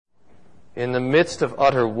in the midst of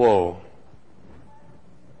utter woe,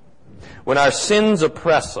 when our sins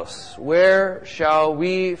oppress us, where shall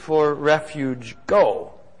we for refuge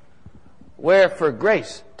go? Where for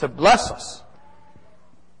grace to bless us?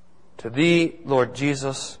 To Thee, Lord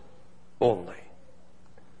Jesus, only.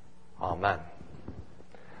 Amen.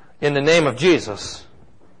 In the name of Jesus,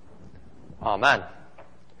 Amen.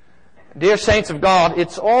 Dear saints of God,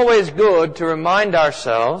 it's always good to remind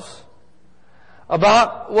ourselves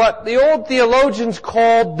about what the old theologians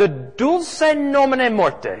called the dulce nomine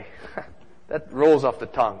morte. That rolls off the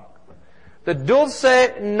tongue. The dulce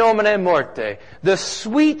nomine morte. The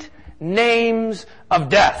sweet names of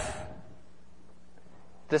death.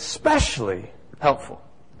 It's especially helpful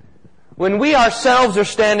when we ourselves are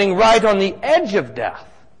standing right on the edge of death.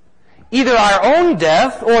 Either our own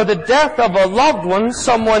death or the death of a loved one,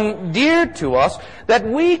 someone dear to us, that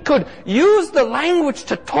we could use the language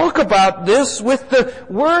to talk about this with the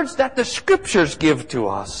words that the Scriptures give to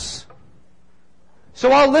us.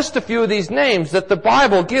 So I'll list a few of these names that the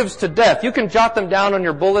Bible gives to death. You can jot them down on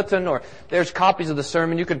your bulletin, or there's copies of the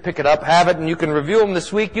sermon. You can pick it up, have it, and you can review them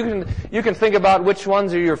this week. You can think about which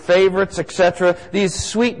ones are your favorites, etc. These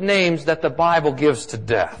sweet names that the Bible gives to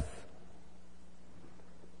death.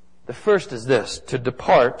 The first is this: to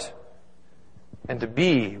depart and to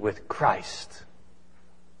be with Christ.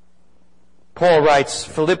 Paul writes,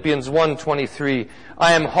 Philippians 1:23,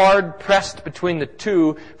 I am hard pressed between the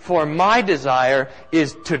two, for my desire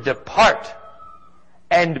is to depart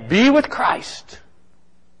and be with Christ,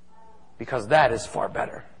 because that is far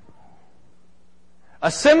better. A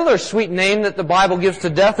similar sweet name that the Bible gives to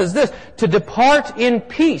death is this: to depart in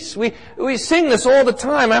peace. We sing this all the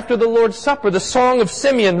time after the Lord's Supper, the Song of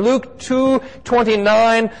Simeon, Luke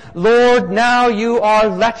 2:29. Lord, now you are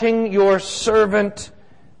letting your servant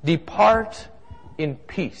depart in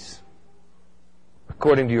peace,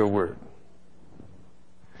 according to your word.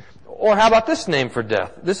 Or how about this name for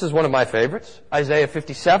death? This is one of my favorites, Isaiah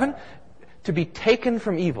 57, to be taken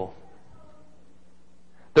from evil.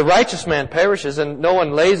 The righteous man perishes, and no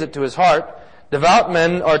one lays it to his heart. Devout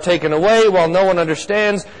men are taken away, while no one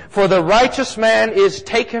understands. For the righteous man is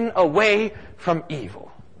taken away from evil.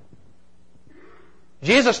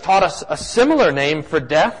 Jesus taught us a similar name for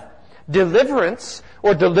death, deliverance,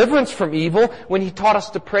 or deliverance from evil, when He taught us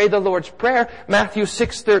to pray the Lord's Prayer, Matthew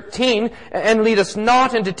 6:13, and lead us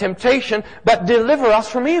not into temptation, but deliver us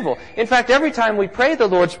from evil. In fact, every time we pray the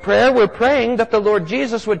Lord's Prayer, we're praying that the Lord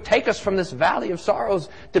Jesus would take us from this valley of sorrows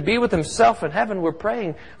to be with Himself in heaven. We're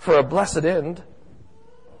praying for a blessed end.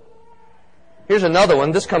 Here's another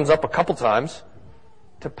one. This comes up a couple times.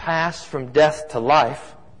 To pass from death to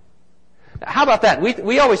life. How about that?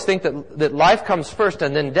 We always think that life comes first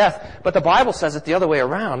and then death, but the Bible says it the other way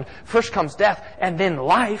around. First comes death and then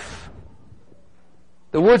life.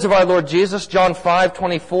 The words of our Lord Jesus, John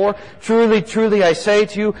 5:24, Truly, truly, I say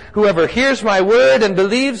to you, whoever hears my word and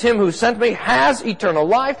believes Him who sent me has eternal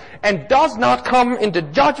life and does not come into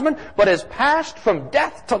judgment, but has passed from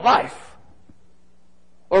death to life.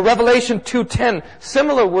 Or Revelation 2:10,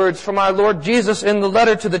 similar words from our Lord Jesus in the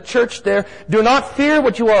letter to the church there. Do not fear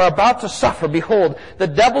what you are about to suffer. Behold, the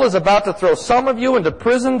devil is about to throw some of you into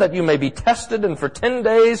prison that you may be tested, and for 10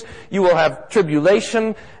 days you will have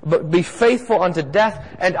tribulation, but be faithful unto death,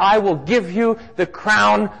 and I will give you the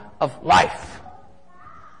crown of life.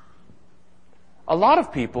 A lot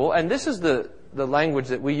of people, and this is the language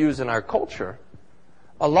that we use in our culture,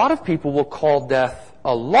 a lot of people will call death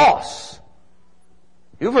a loss.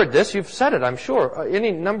 You've heard this, you've said it, I'm sure,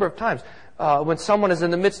 any number of times. When someone is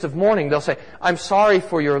in the midst of mourning, they'll say, I'm sorry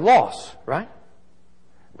for your loss, right?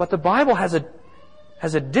 But the Bible has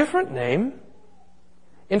a different name.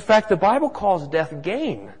 In fact, the Bible calls death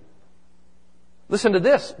gain. Listen to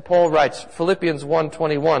this, Paul writes, Philippians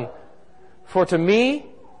 1:21, For to me,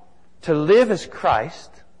 to live is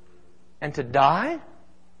Christ, and to die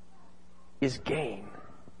is gain.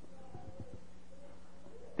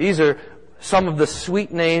 These are some of the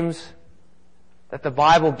sweet names that the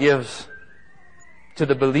Bible gives to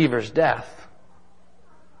the believer's death.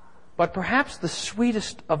 But perhaps the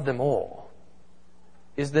sweetest of them all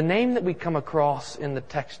is the name that we come across in the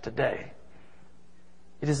text today.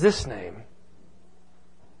 It is this name: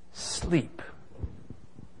 sleep.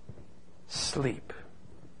 Sleep.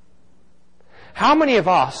 How many of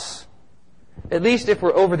us, at least if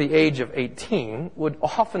we're over the age of 18, would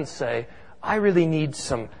often say, I really need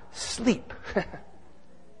some sleep.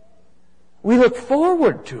 We look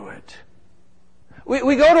forward to it.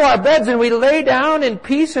 We go to our beds and we lay down in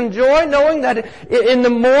peace and joy, knowing that in the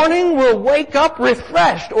morning we'll wake up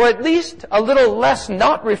refreshed, or at least a little less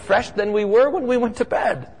not refreshed than we were when we went to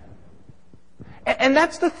bed. And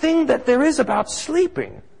that's the thing that there is about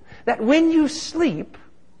sleeping. That when you sleep,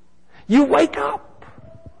 you wake up.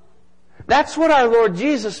 That's what our Lord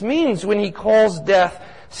Jesus means when He calls death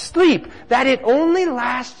sleep. That it only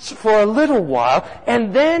lasts for a little while,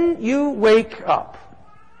 and then you wake up.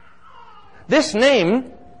 This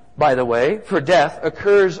name, by the way, for death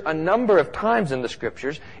occurs a number of times in the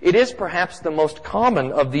Scriptures. It is perhaps the most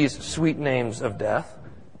common of these sweet names of death.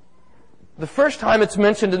 The first time it's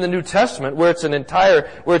mentioned in the New Testament, where it's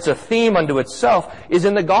a theme unto itself, is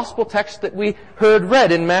in the gospel text that we heard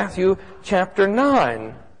read in Matthew chapter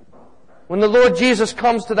 9. When the Lord Jesus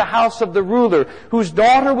comes to the house of the ruler, whose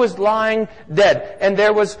daughter was lying dead, and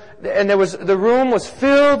the room was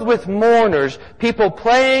filled with mourners, people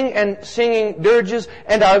playing and singing dirges,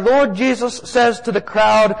 and our Lord Jesus says to the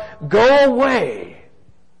crowd, "Go away,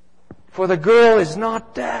 for the girl is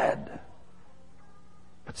not dead,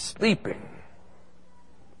 but sleeping."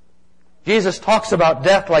 Jesus talks about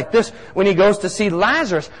death like this when He goes to see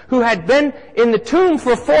Lazarus, who had been in the tomb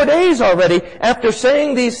for 4 days already. After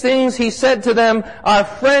saying these things, He said to them, "Our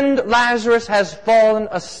friend Lazarus has fallen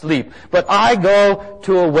asleep, but I go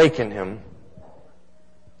to awaken him."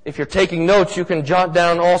 If you're taking notes, you can jot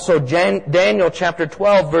down also Daniel chapter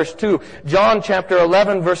 12, verse 2, John chapter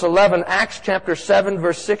 11, verse 11, Acts chapter 7,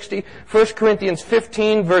 verse 60, 1 Corinthians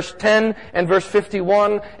 15, verse 10 and verse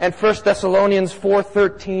 51, and 1 Thessalonians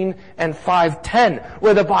 4:13 and 5:10,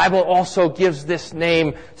 where the Bible also gives this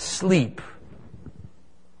name sleep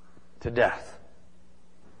to death.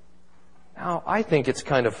 Now, I think it's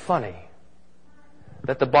kind of funny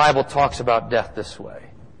that the Bible talks about death this way.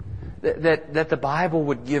 That the Bible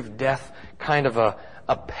would give death kind of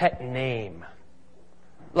a pet name.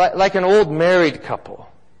 Like an old married couple.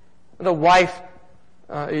 The wife,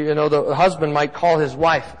 the husband might call his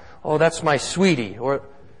wife, "Oh, that's my sweetie." Or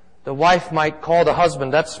the wife might call the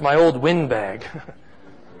husband, "That's my old windbag."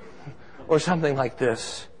 Or something like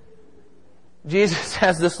this. Jesus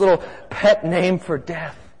has this little pet name for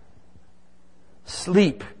death.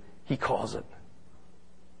 Sleep, He calls it.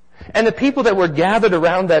 And the people that were gathered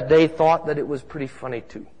around that day thought that it was pretty funny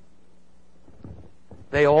too.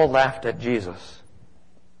 They all laughed at Jesus.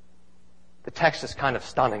 The text is kind of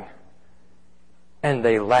stunning. And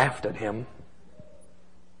they laughed at Him.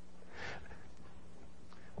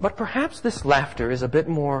 But perhaps this laughter is a bit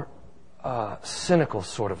more cynical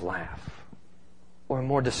sort of laugh. Or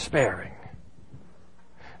more despairing.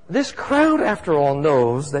 This crowd, after all,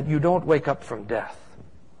 knows that you don't wake up from death.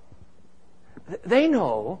 They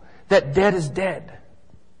know that dead is dead.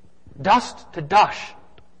 Dust to dust.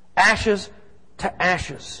 Ashes to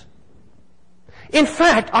ashes. In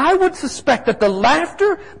fact, I would suspect that the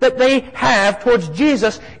laughter that they have towards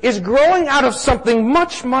Jesus is growing out of something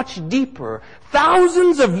much, much deeper.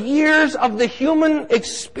 Thousands of years of the human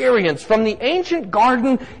experience, from the ancient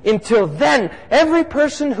garden until then, every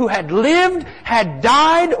person who had lived, had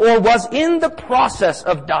died, or was in the process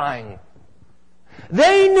of dying.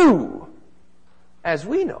 They knew, as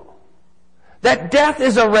we know, that death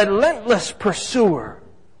is a relentless pursuer,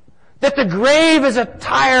 that the grave is a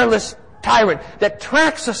tireless tyrant that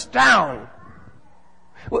tracks us down.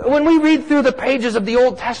 When we read through the pages of the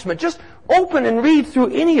Old Testament, just open and read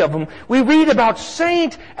through any of them, we read about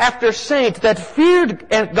saint after saint that feared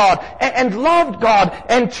God and loved God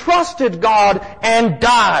and trusted God and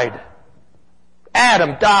died.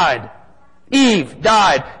 Adam died. Eve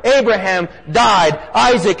died. Abraham died.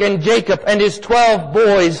 Isaac and Jacob and his 12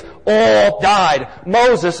 boys all died.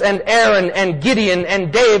 Moses and Aaron and Gideon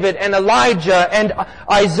and David and Elijah and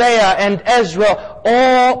Isaiah and Ezra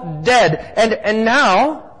all dead. And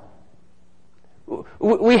now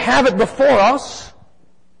we have it before us,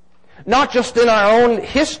 not just in our own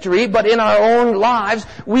history, but in our own lives.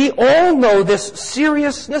 We all know this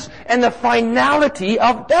seriousness and the finality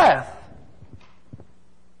of death.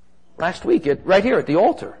 Last week, right here at the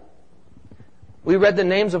altar, we read the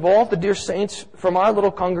names of all the dear saints from our little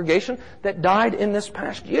congregation that died in this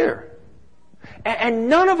past year. And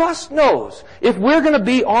none of us knows if we're going to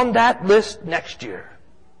be on that list next year.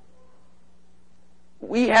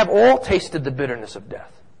 We have all tasted the bitterness of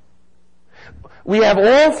death. We have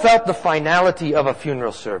all felt the finality of a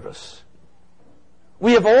funeral service.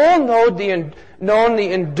 We have all known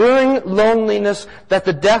the enduring loneliness that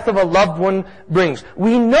the death of a loved one brings.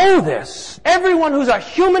 We know this. Everyone who's a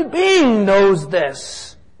human being knows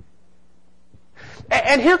this.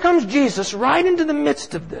 And here comes Jesus right into the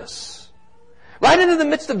midst of this. Right into the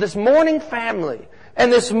midst of this mourning family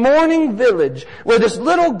and this mourning village where this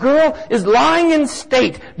little girl is lying in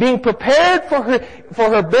state, being prepared for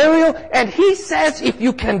her burial. And He says, if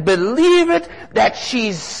you can believe it, that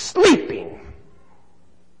she's sleeping.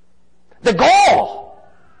 The gall!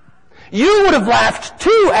 You would have laughed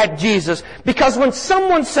too at Jesus, because when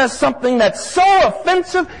someone says something that's so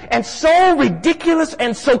offensive and so ridiculous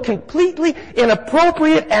and so completely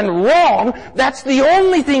inappropriate and wrong, that's the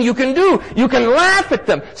only thing you can do. You can laugh at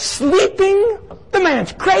them. Sleeping? The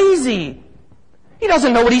man's crazy. He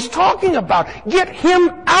doesn't know what he's talking about. Get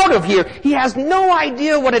him out of here. He has no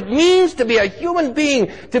idea what it means to be a human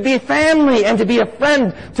being, to be a family, and to be a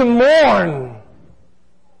friend, to mourn.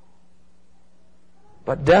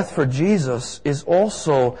 But death for Jesus is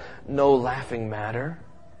also no laughing matter.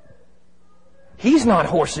 He's not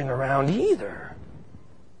horsing around either.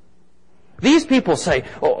 These people say,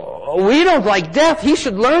 oh, we don't like death. He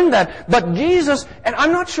should learn that. But Jesus, and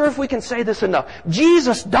I'm not sure if we can say this enough,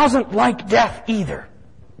 Jesus doesn't like death either.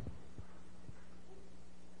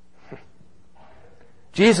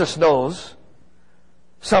 Jesus knows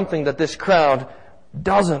something that this crowd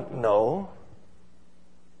doesn't know.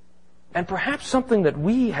 And perhaps something that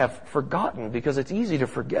we have forgotten, because it's easy to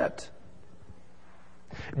forget.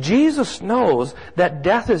 Jesus knows that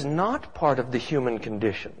death is not part of the human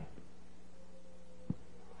condition.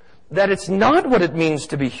 That it's not what it means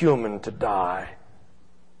to be human to die.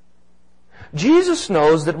 Jesus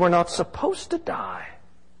knows that we're not supposed to die.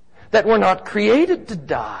 That we're not created to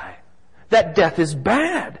die. That death is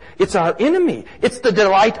bad. It's our enemy. It's the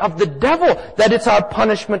delight of the devil. That it's our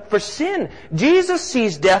punishment for sin. Jesus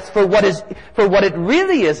sees death for what it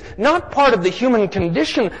really is. Not part of the human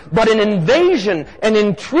condition, but an invasion, an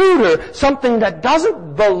intruder, something that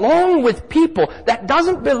doesn't belong with people, that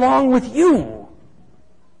doesn't belong with you.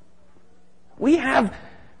 We have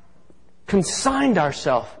consigned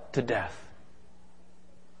ourselves to death.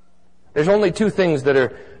 There's only two things that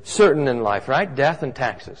are certain in life, right? Death and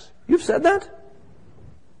taxes. You've said that?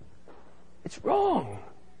 It's wrong.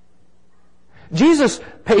 Jesus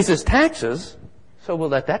pays his taxes, so we'll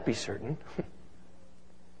let that be certain.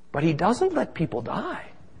 But he doesn't let people die.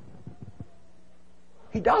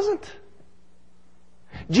 He doesn't.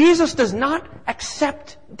 Jesus does not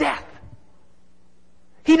accept death.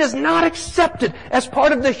 He does not accept it as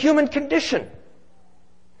part of the human condition.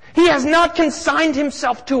 He has not consigned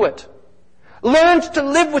himself to it, learned to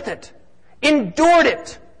live with it, endured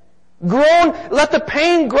it, grown, let the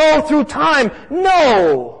pain grow through time.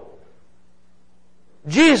 No!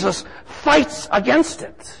 Jesus fights against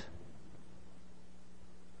it.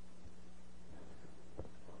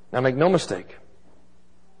 Now make no mistake.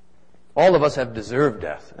 All of us have deserved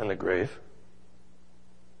death and the grave.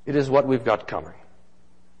 It is what we've got coming.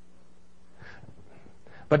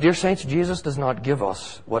 But dear saints, Jesus does not give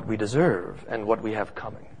us what we deserve and what we have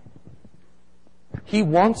coming. He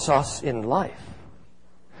wants us in life.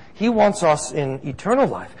 He wants us in eternal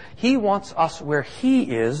life. He wants us where He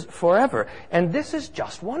is forever. And this is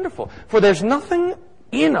just wonderful. For there's nothing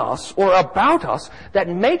in us or about us that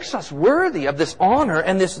makes us worthy of this honor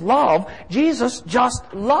and this love. Jesus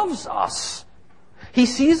just loves us. He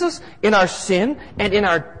sees us in our sin and in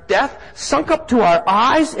our death, sunk up to our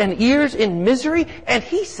eyes and ears in misery, and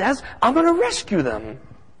He says, I'm going to rescue them.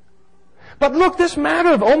 But look, this matter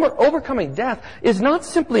of overcoming death is not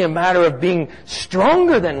simply a matter of being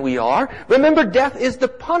stronger than we are. Remember, death is the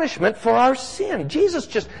punishment for our sin. Jesus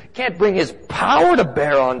just can't bring His power to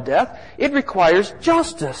bear on death. It requires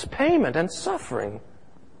justice, payment, and suffering.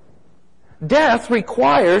 Death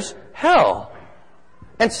requires hell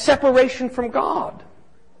and separation from God.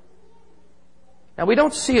 Now, we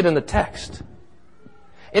don't see it in the text.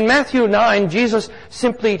 In Matthew 9, Jesus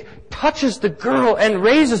simply touches the girl and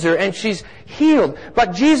raises her, and she's healed.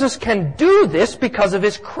 But Jesus can do this because of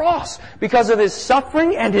His cross, because of His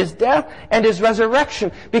suffering and His death and His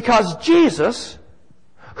resurrection. Because Jesus,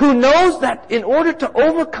 who knows that in order to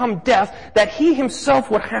overcome death, that He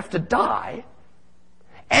Himself would have to die,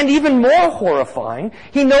 and even more horrifying,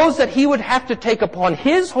 He knows that He would have to take upon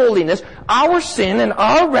His holiness our sin and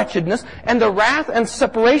our wretchedness and the wrath and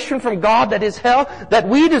separation from God that is hell that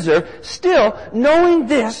we deserve. Still, knowing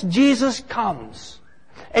this, Jesus comes.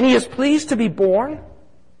 And He is pleased to be born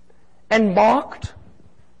and mocked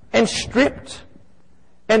and stripped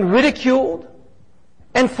and ridiculed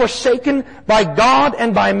and forsaken by God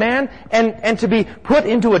and by man and to be put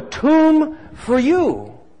into a tomb for you.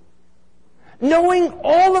 Knowing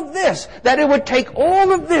all of this, that it would take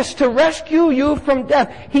all of this to rescue you from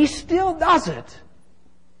death, He still does it.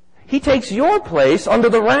 He takes your place under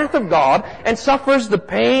the wrath of God and suffers the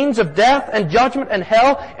pains of death and judgment and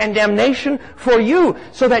hell and damnation for you,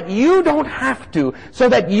 so that you don't have to, so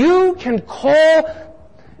that you can call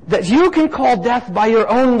death by your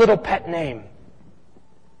own little pet name.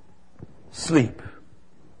 Sleep.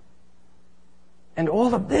 And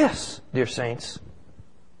all of this, dear saints,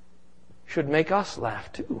 should make us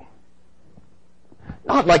laugh too.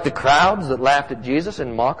 Not like the crowds that laughed at Jesus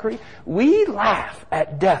in mockery. We laugh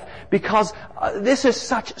at death because this is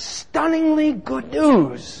such stunningly good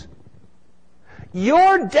news.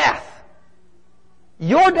 Your death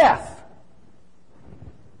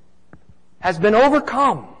has been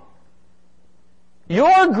overcome.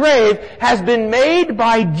 Your grave has been made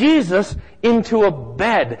by Jesus into a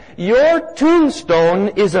bed. Your tombstone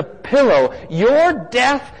is a pillow. Your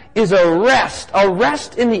death is a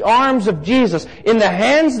rest in the arms of Jesus, in the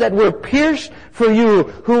hands that were pierced for you,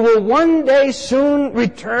 who will one day soon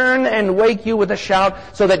return and wake you with a shout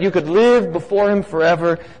so that you could live before Him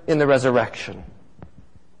forever in the resurrection.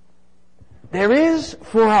 There is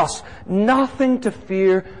for us nothing to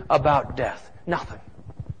fear about death. Nothing.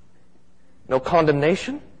 No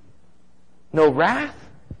condemnation, no wrath,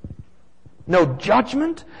 no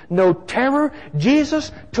judgment, no terror.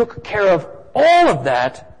 Jesus took care of all of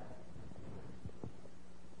that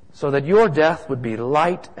so that your death would be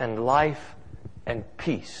light and life and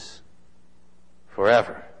peace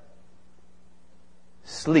forever.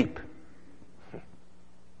 Sleep.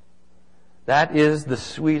 That is the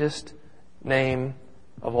sweetest name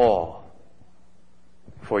of all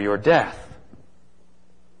for your death,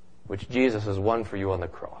 which Jesus has won for you on the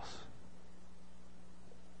cross.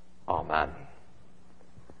 Amen.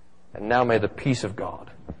 And now may the peace of God,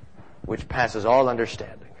 which passes all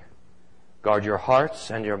understanding, guard your hearts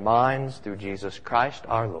and your minds through Jesus Christ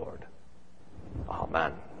our Lord.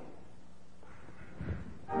 Amen.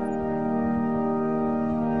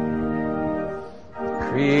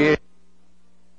 Create